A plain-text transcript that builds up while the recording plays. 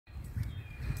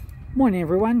Morning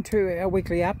everyone, to our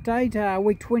weekly update,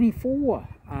 week 24,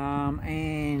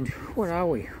 and what are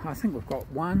we? I think we've got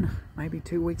maybe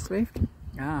 2 weeks left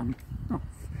of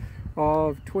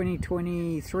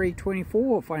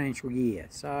 2023-24 financial year.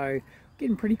 So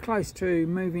getting pretty close to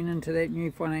moving into that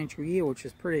new financial year, which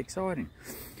is pretty exciting.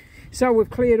 So we've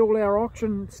cleared all our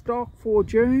auction stock for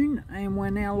June, and we're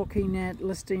now looking at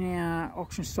listing our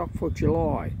auction stock for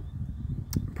July.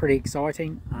 Pretty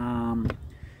exciting.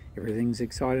 Everything's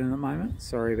exciting at the moment,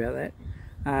 sorry about that.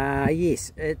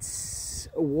 Yes, it's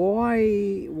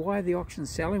why are the auctions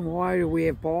selling? Why do we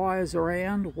have buyers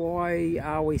around? Why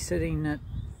are we sitting at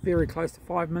very close to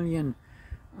 5 million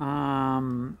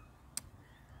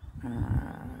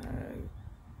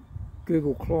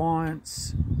Google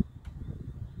clients?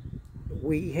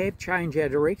 We have changed our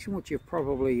direction, which you've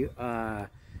probably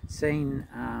seen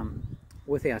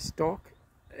with our stock,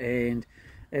 and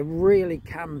it really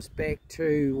comes back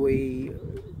to we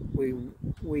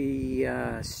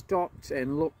stopped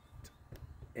and looked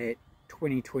at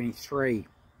 2023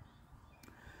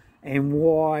 and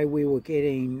why we were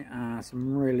getting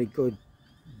some really good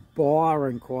buyer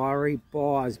inquiry,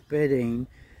 buyers bidding,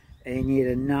 and yet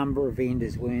a number of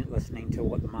vendors weren't listening to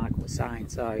what the market was saying.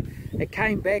 So it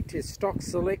came back to stock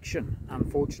selection,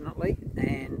 unfortunately,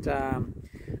 and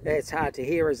it's hard to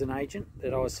hear as an agent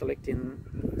that I was selecting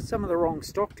some of the wrong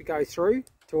stock to go through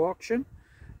to auction,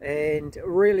 and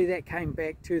really that came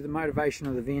back to the motivation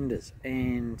of the vendors,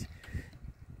 and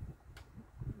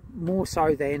more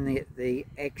so than the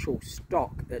actual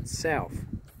stock itself,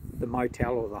 the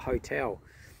motel or the hotel.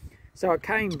 So it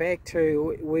came back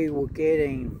to we were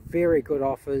getting very good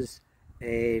offers,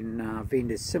 and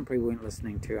vendors simply weren't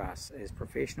listening to us as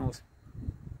professionals.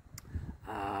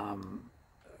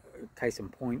 Case in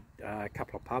point, a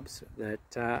couple of pubs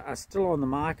that are still on the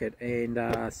market and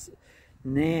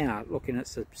now looking at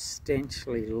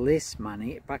substantially less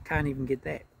money, but can't even get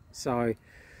that. So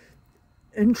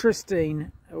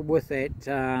interesting with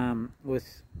that,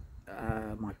 with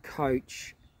my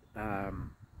coach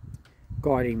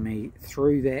guiding me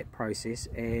through that process,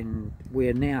 and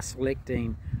we're now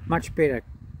selecting much better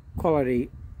quality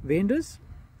vendors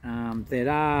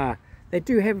that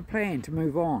do have a plan to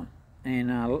move on,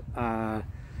 and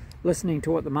listening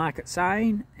to what the market's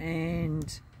saying,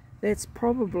 and that's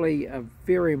probably a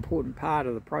very important part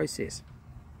of the process.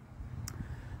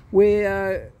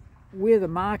 Where the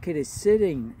market is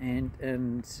sitting,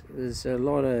 and there's a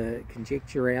lot of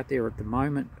conjecture out there at the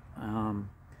moment,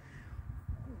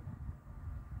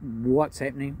 what's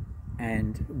happening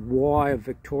and why are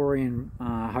Victorian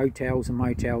hotels and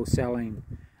motels selling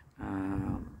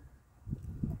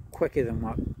quicker than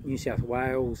what New South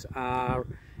Wales are.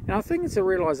 And I think it's a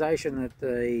realisation that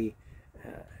the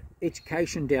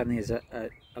education down there is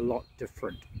a lot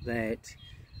different, that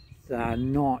they're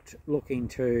not looking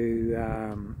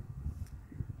to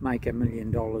make $1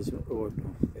 million, or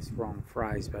that's the wrong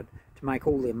phrase, but to make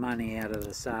all their money out of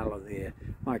the sale of their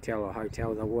motel or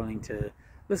hotel. They're willing to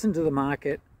listen to the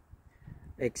market,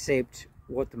 accept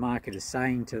what the market is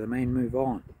saying to them, and move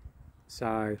on.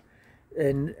 So,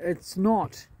 and it's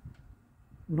not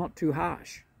too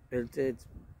harsh. The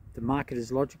market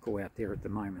is logical out there at the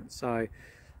moment. So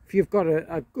if you've got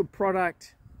a good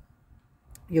product,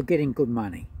 you're getting good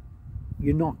money.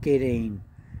 You're not getting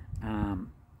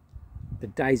the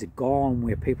days are gone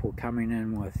where people are coming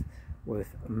in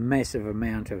with a massive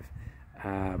amount of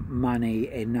money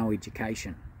and no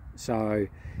education. So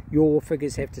your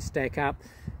figures have to stack up.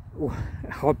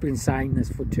 I've been saying this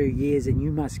for 2 years, and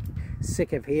you must be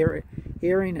sick of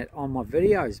hearing it on my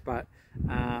videos, but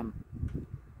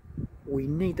we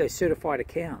need those certified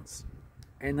accounts,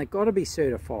 and they've got to be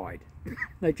certified.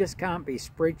 They just can't be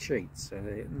spreadsheets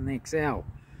in Excel.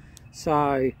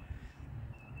 So,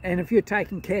 and if you're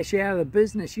taking cash out of the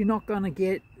business, you're not going to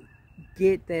get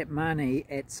that money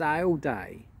at sale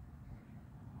day.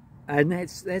 And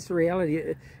that's the reality.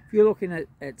 If you're looking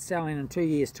at selling in 2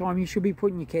 years' time, you should be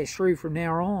putting your cash through from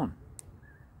now on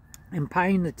and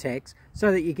paying the tax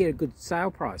so that you get a good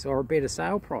sale price or a better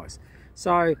sale price.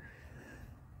 So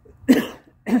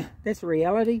that's the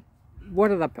reality.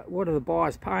 What are the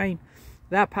buyers paying?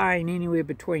 They're paying anywhere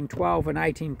between 12 and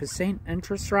 18%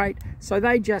 interest rate. So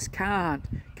they just can't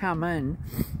come in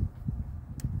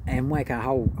and whack a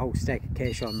whole stack of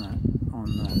cash on the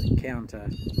counter,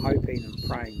 hoping and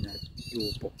praying that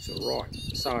your books are right.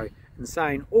 So, in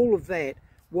saying all of that,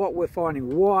 what we're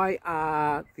finding, why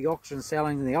are the auctions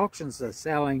selling? The auctions are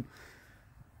selling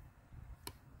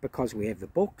because we have the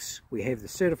books, we have the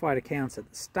certified accounts at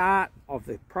the start of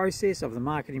the process, of the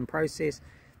marketing process.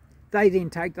 They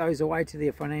then take those away to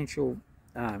their financial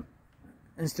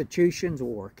institutions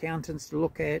or accountants to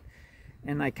look at,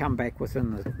 and they come back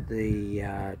within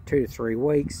the 2 to 3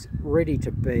 weeks, ready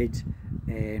to bid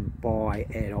and buy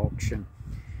at auction.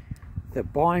 The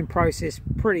buying process,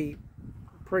 pretty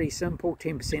simple.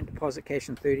 10% deposit cash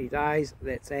in 30 days.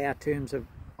 That's our terms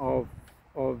of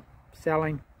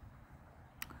selling.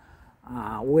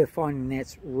 We're finding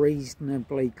that's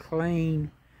reasonably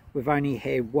clean. We've only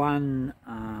had one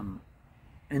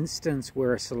instance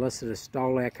where a solicitor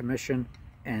stole our commission,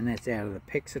 and that's out of the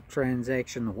PEXA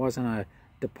transaction. There wasn't a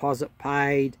deposit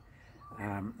paid.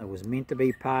 It was meant to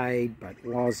be paid but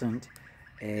wasn't,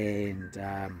 and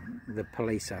the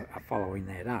police are following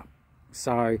that up.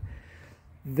 So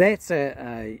that's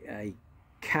a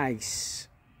case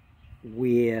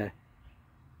where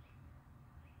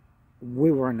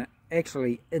we were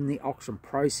actually in the auction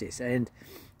process, and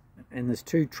there's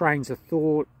two trains of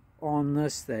thought on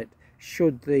this. That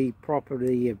should the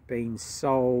property have been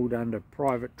sold under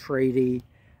private treaty,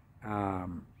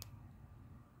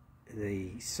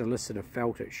 the solicitor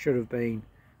felt it should have been,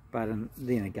 but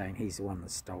then again, he's the one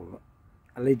that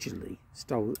allegedly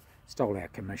stole our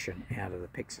commission out of the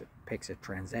PEXA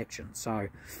transaction. So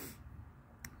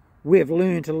we've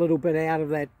learned a little bit out of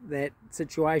that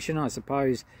situation. I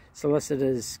suppose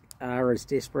solicitors are as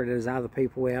desperate as other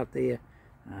people out there.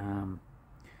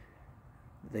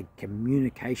 The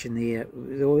communication there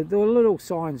were little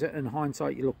signs in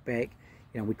hindsight. You look back,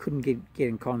 we couldn't get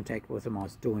in contact with him. I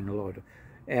was doing a lot of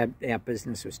our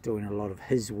business was doing a lot of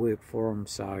his work for him,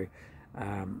 so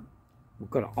we've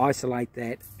got to isolate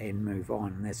that and move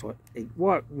on, and that's what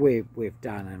we've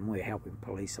done, and we're helping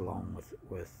police along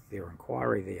with their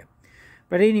inquiry there.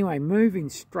 But anyway, moving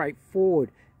straight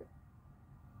forward,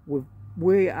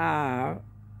 we are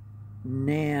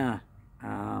now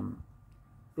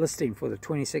listing for the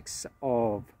 26th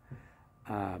of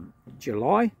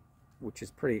July, which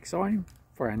is pretty exciting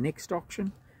for our next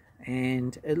auction.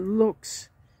 And it looks,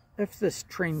 if this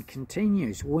trend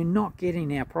continues, we're not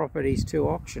getting our properties to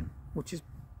auction, which is,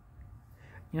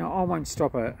 I won't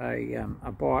stop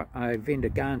a vendor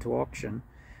going to auction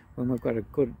when we've got a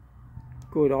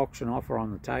good auction offer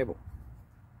on the table.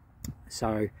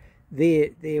 So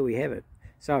there we have it.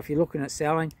 So if you're looking at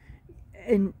selling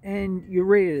and you're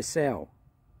ready to sell,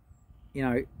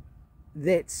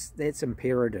 that's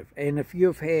imperative. And if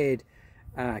you've had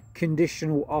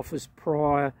conditional offers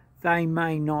prior, they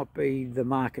may not be the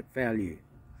market value.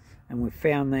 And we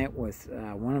found that with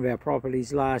one of our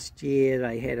properties last year.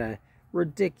 They had a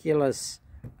ridiculous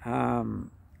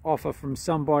offer from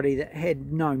somebody that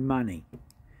had no money.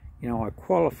 I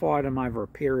qualified him over a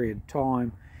period of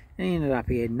time, and he ended up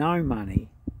he had no money.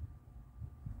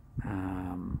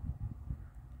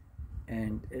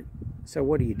 So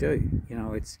what do you do?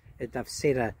 They've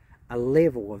set a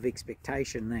level of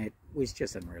expectation that was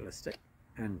just unrealistic,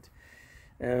 and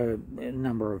a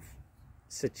number of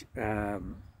such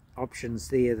options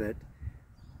there, that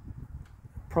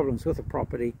problems with the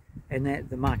property, and that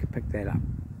the market picked that up.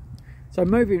 So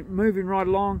moving right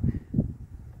along,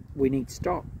 we need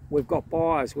stock. We've got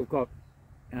buyers. We've got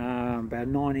about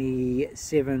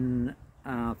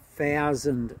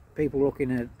 97,000 people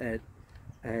looking at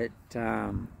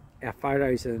our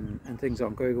photos and things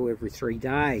on Google every 3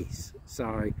 days.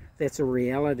 So that's a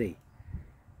reality.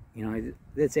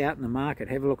 That's out in the market.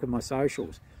 Have a look at my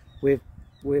socials. We've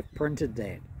printed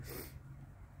that.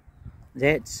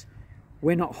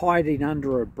 We're not hiding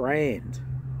under a brand.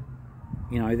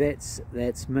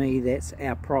 That's me. That's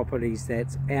our properties.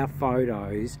 That's our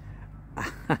photos.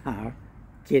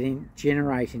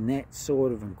 Generating that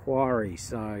sort of inquiry.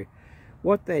 So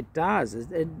what that does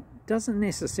is, it doesn't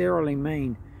necessarily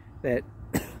mean that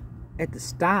at the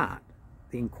start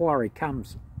the inquiry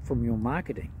comes from your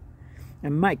marketing.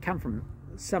 It may come from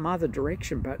some other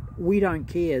direction, but we don't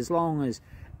care, as long as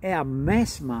our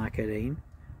mass marketing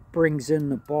brings in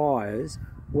the buyers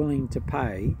willing to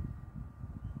pay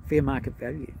fair market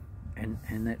value, and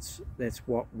that's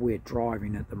what we're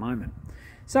driving at the moment.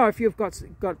 So if you've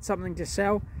got something to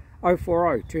sell,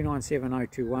 040 297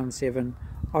 0217,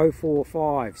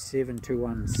 045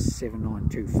 721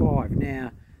 7925.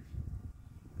 Now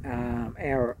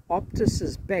our Optus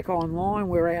is back online.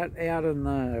 We're out in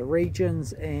the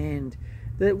regions, and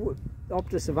the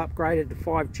Optus have upgraded to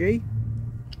 5G,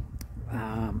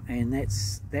 and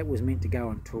that was meant to go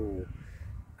until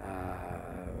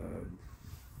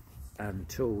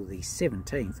the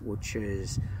 17th, which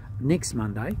is next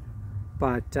Monday.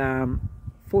 But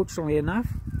fortunately enough,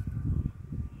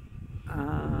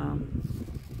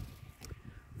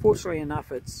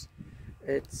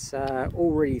 it's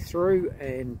already through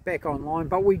and back online.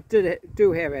 But we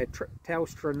do have our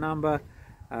Telstra number,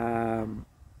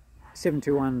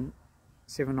 721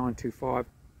 7925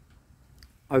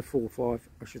 045,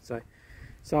 I should say.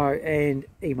 So, and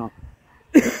email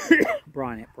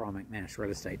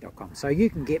brian@brianmcmanusrealestate.com. So you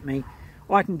can get me.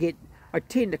 I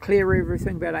tend to clear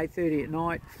everything about 8:30 at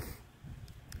night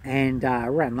and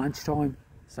around lunchtime.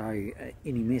 So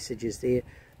any messages there.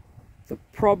 The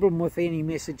problem with any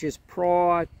messages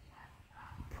prior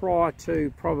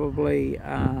to probably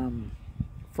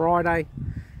Friday,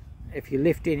 if you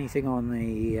left anything on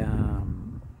the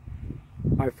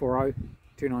 040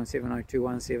 297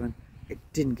 0217, it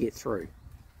didn't get through.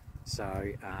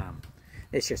 So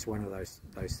it's just one of those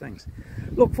things.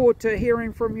 Look forward to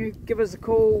hearing from you. Give us a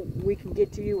call. We can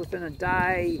get to you within a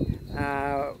day.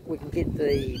 We can get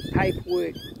the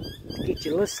paperwork to get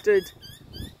you listed.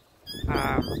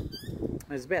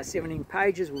 There's about 17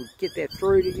 pages. We'll get that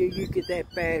through to you. You get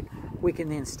that back. We can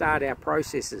then start our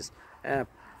processes.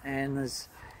 And there's,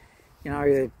 you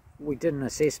know, we did an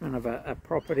assessment of a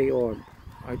property, or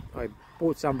I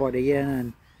brought somebody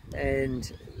in,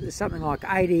 and there's something like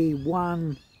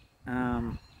 81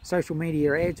 social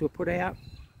media ads were put out,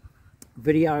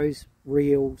 videos,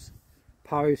 reels,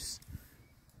 posts,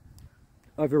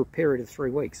 over a period of 3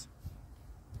 weeks.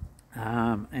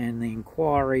 And the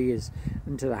inquiry is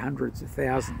into the hundreds of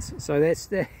thousands. So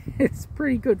it's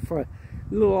pretty good for a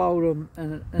little old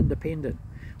independent.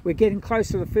 We're getting close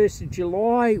to the 1st of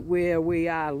July, where we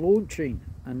are launching,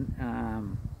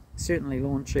 and certainly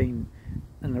launching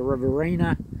in the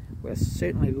Riverina. We're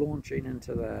certainly launching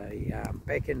into the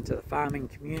back into the farming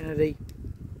community.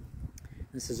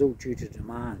 This is all due to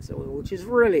demand, so, which is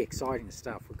really exciting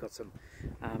stuff. We've got some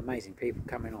amazing people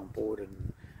coming on board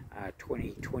in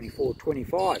 2024,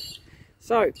 25.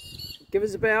 So give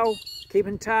us a bell, keep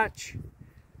in touch,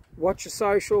 watch your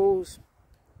socials,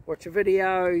 watch your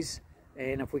videos,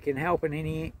 and if we can help in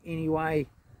any way,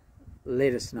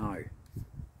 let us know.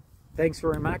 Thanks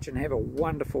very much, and have a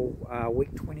wonderful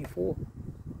week 24.